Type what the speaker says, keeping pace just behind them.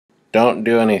Don't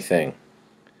do anything.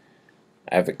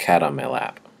 I have a cat on my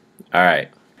lap. Alright.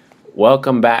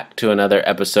 Welcome back to another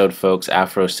episode, folks.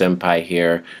 Afro.Senpai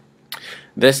here.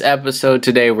 This episode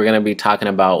today, we're going to be talking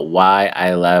about why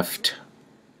I left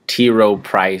T.Rowe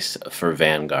price for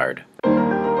Vanguard.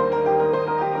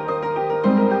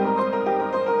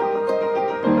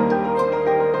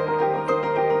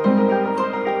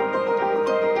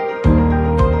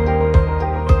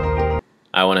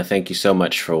 I want to thank you so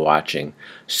much for watching.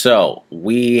 So,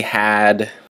 we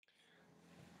had...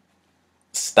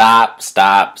 Stop.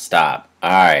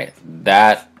 Alright,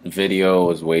 that video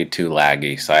was way too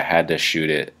laggy, so I had to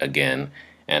shoot it again.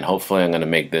 And hopefully I'm going to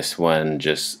make this one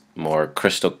just more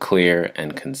crystal clear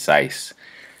and concise.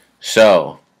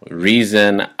 So,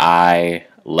 reason I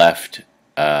left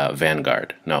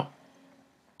Vanguard. No.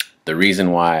 The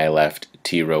reason why I left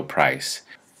T.Rowe price.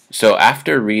 So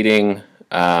after reading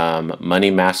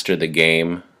Money Master the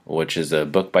Game, which is a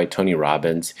book by Tony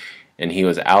Robbins, and he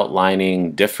was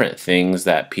outlining different things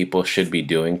that people should be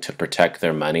doing to protect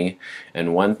their money.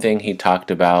 And one thing he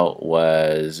talked about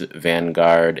was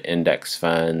Vanguard index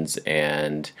funds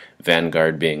and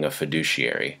Vanguard being a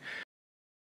fiduciary.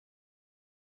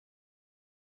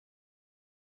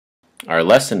 Our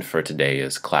lesson for today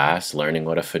is class, learning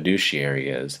what a fiduciary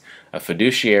is. A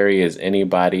fiduciary is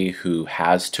anybody who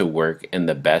has to work in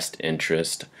the best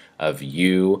interest of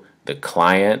you, the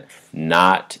client,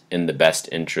 not in the best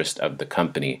interest of the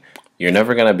company. You're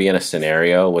never going to be in a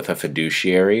scenario with a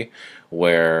fiduciary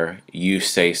where you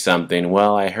say something,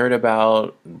 well, I heard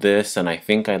about this and I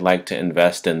think I'd like to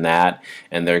invest in that,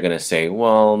 and they're going to say,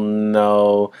 well,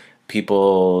 no,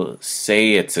 people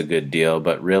say it's a good deal,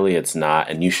 but really it's not,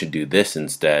 and you should do this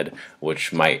instead,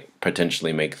 which might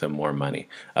potentially make them more money.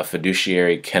 A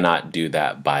fiduciary cannot do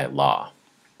that by law.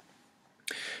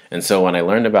 And so when I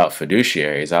learned about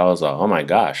fiduciaries, I was like, oh my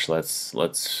gosh,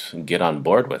 let's get on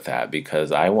board with that,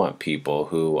 because I want people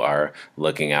who are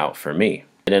looking out for me.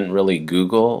 I didn't really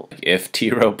Google if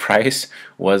T.Rowe Price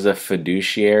was a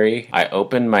fiduciary. I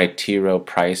opened my T.Rowe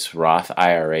Price Roth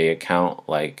IRA account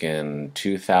like in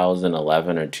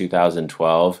 2011 or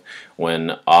 2012,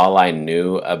 when all I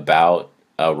knew about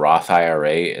a Roth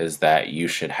IRA is that you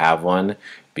should have one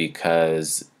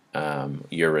because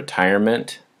your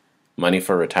retirement, money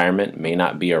for retirement, may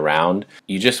not be around.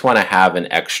 You just want to have an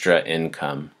extra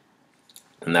income.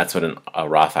 And that's what a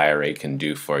Roth IRA can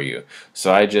do for you.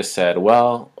 So I just said,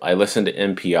 well, I listened to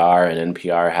NPR, and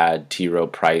NPR had T.Rowe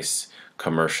Price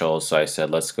commercials, so I said,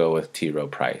 let's go with T.Rowe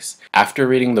Price. After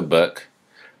reading the book,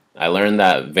 I learned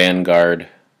that Vanguard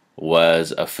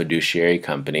was a fiduciary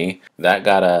company. That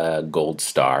got a gold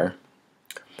star.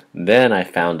 Then I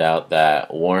found out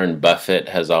that Warren Buffett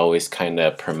has always kind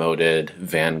of promoted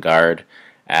Vanguard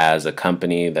as a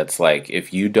company that's like,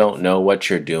 if you don't know what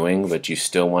you're doing but you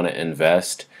still want to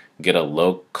invest, get a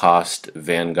low-cost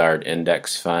Vanguard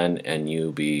index fund and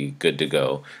you'll be good to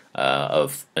go.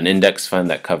 Of an index fund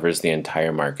that covers the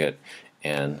entire market,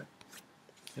 and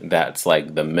that's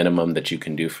like the minimum that you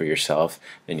can do for yourself,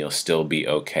 and you'll still be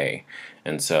okay.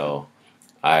 And so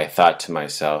I thought to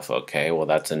myself, okay, well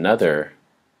that's another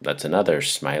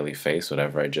smiley face,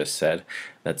 whatever I just said.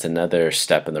 That's another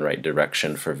step in the right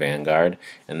direction for Vanguard.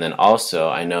 And then also,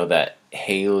 I know that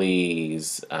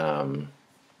Haley's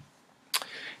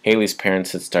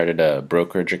parents had started a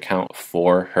brokerage account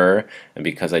for her, and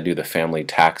because I do the family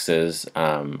taxes,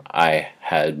 I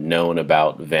had known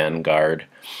about Vanguard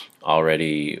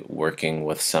already working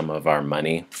with some of our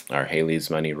money, our Haley's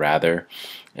money rather,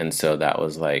 and so that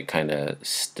was like kind of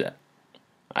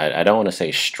I don't want to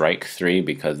say strike three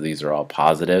because these are all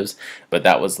positives, but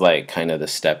that was like kind of the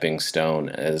stepping stone,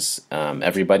 as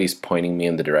everybody's pointing me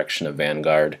in the direction of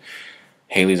Vanguard.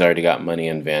 Haley's already got money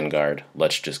in Vanguard.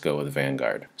 Let's just go with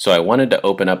Vanguard. So I wanted to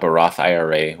open up a Roth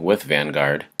IRA with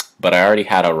Vanguard, but I already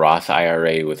had a Roth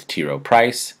IRA with T.Rowe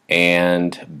Price,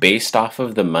 and based off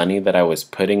of the money that I was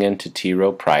putting into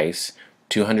T.Rowe Price,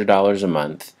 $200 a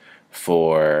month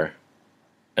for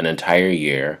an entire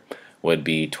year, would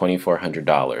be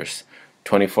 $2,400.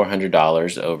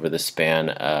 $2,400 over the span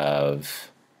of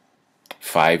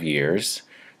 5 years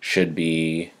should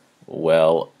be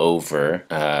well over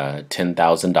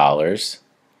 $10,000,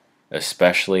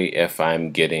 especially if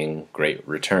I'm getting great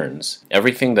returns.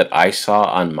 Everything that I saw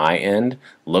on my end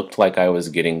looked like I was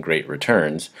getting great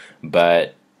returns,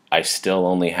 but I still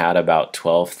only had about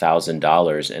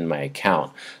 $12,000 in my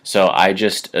account. So I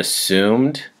just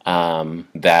assumed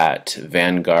that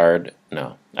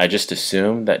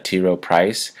T.Rowe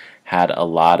Price had a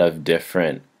lot of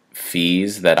different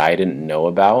fees that I didn't know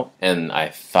about, and I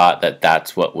thought that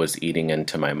that's what was eating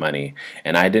into my money.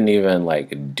 And I didn't even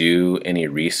like do any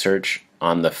research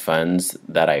on the funds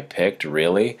that I picked,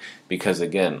 really, because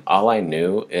again, all I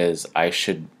knew is I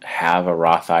should have a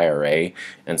Roth IRA,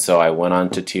 and so I went on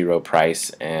to T.Rowe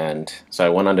Price, and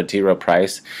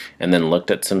then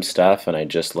looked at some stuff, and I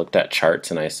just looked at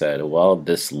charts, and I said, well,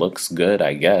 this looks good,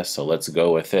 I guess, so let's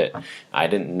go with it. I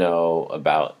didn't know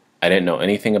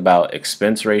anything about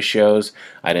expense ratios.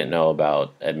 I didn't know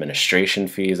about administration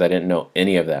fees. I didn't know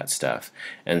any of that stuff.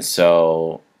 And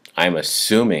so I'm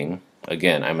assuming,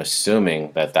 again,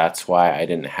 that that's why I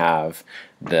didn't have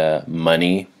the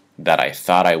money that I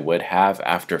thought I would have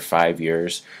after 5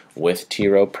 years with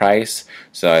T.Rowe Price.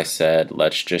 So I said,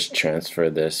 let's just transfer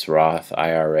this Roth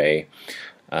IRA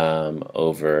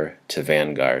over to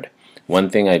Vanguard. One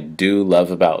thing I do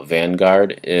love about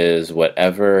Vanguard is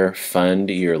whatever fund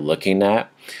you're looking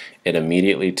at, it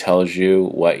immediately tells you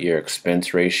what your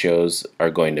expense ratios are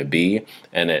going to be,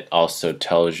 and it also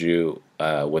tells you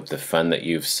with the fund that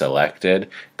you've selected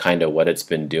kind of what it's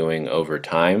been doing over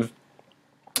time.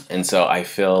 And so I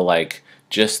feel like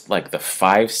just like the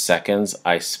 5 seconds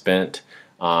I spent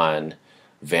on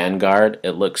Vanguard,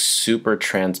 it looks super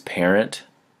transparent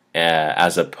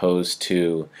as opposed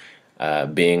to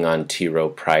being on T.Rowe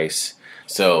Price.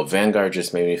 So Vanguard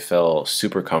just made me feel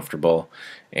super comfortable,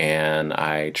 and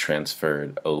I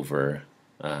transferred over.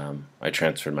 I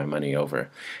transferred my money over,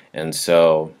 and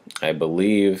so I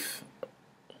believe,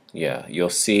 yeah,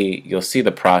 you'll see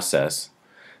the process.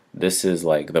 This is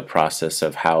like the process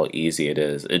of how easy it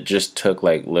is. It just took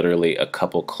like literally a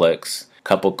couple clicks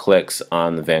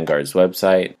on the Vanguard's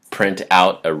website, print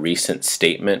out a recent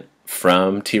statement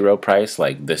from T.Rowe Price,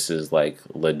 like this is like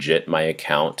legit my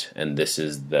account, and this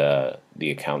is the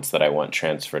accounts that I want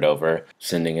transferred over,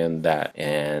 sending in that,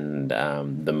 and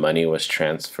the money was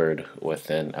transferred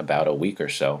within about a week or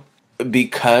so.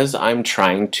 Because I'm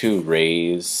trying to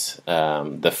raise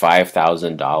the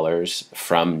 $5,000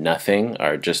 from nothing,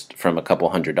 or just from a couple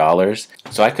 $100s,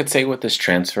 so I could say with this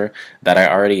transfer that I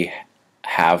already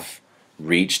have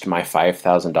reached my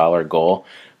 $5,000 goal,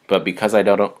 but because I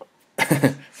don't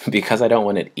because I don't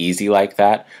want it easy like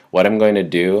that, what I'm going to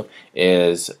do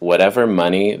is whatever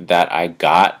money that I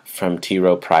got from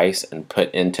T.Rowe Price and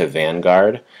put into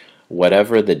Vanguard,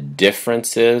 whatever the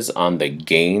difference is on the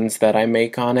gains that I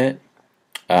make on it,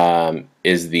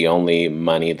 is the only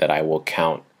money that I will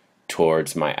count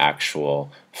towards my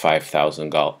actual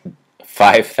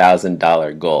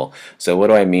 $5,000 goal. So what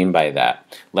do I mean by that?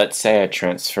 Let's say I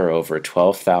transfer over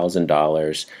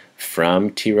 $12,000 from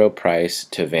T.Rowe Price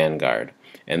to Vanguard,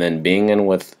 and then being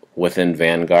within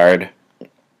Vanguard,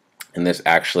 and this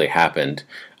actually happened,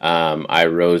 I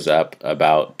rose up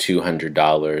about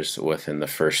 $200 within the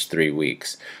first 3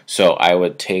 weeks. So I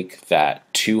would take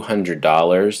that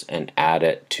 $200 and add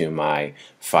it to my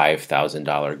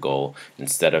 $5,000 goal,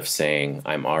 instead of saying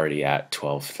I'm already at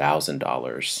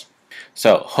 $12,000.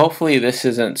 So hopefully this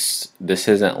isn't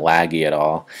laggy at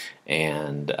all,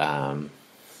 and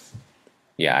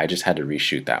yeah, I just had to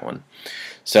reshoot that one.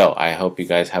 So I hope you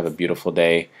guys have a beautiful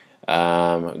day.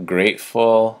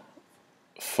 Grateful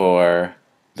for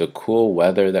the cool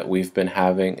weather that we've been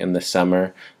having in the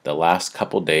summer. The last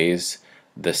couple days,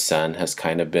 the sun has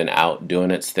kind of been out doing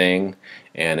its thing,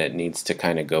 and it needs to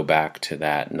kind of go back to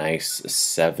that nice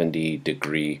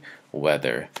 70-degree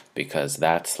weather, because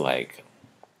that's like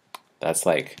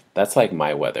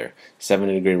my weather.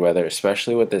 70-degree weather,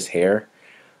 especially with this hair.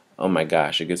 Oh my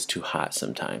gosh, it gets too hot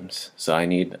sometimes. So I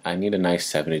need a nice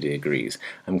 70 degrees.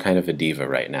 I'm kind of a diva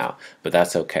right now, but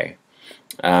that's okay.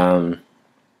 And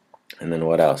then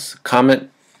what else? Comment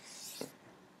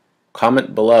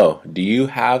below. Do you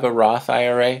have a Roth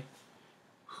IRA?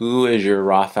 Who is your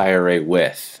Roth IRA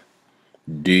with?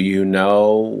 Do you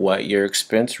know what your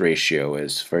expense ratio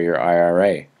is for your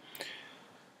IRA?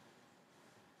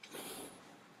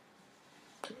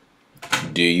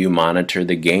 Do you monitor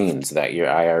the gains that your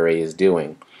IRA is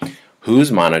doing?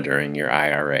 Who's monitoring your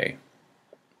IRA?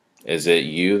 Is it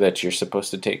you that you're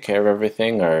supposed to take care of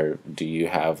everything, or do you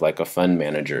have like a fund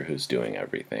manager who's doing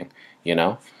everything? You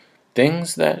know,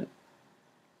 things that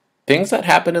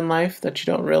happen in life that you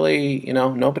don't really,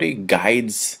 nobody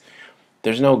guides.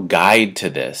 There's no guide to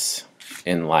this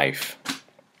in life.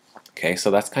 Okay,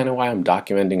 so that's kind of why I'm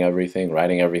documenting everything,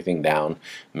 writing everything down,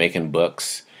 making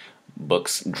books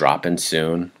dropping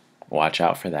soon. Watch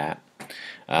out for that.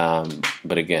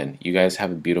 But again, you guys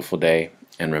have a beautiful day,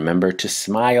 and remember to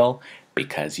smile,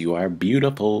 because you are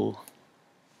beautiful.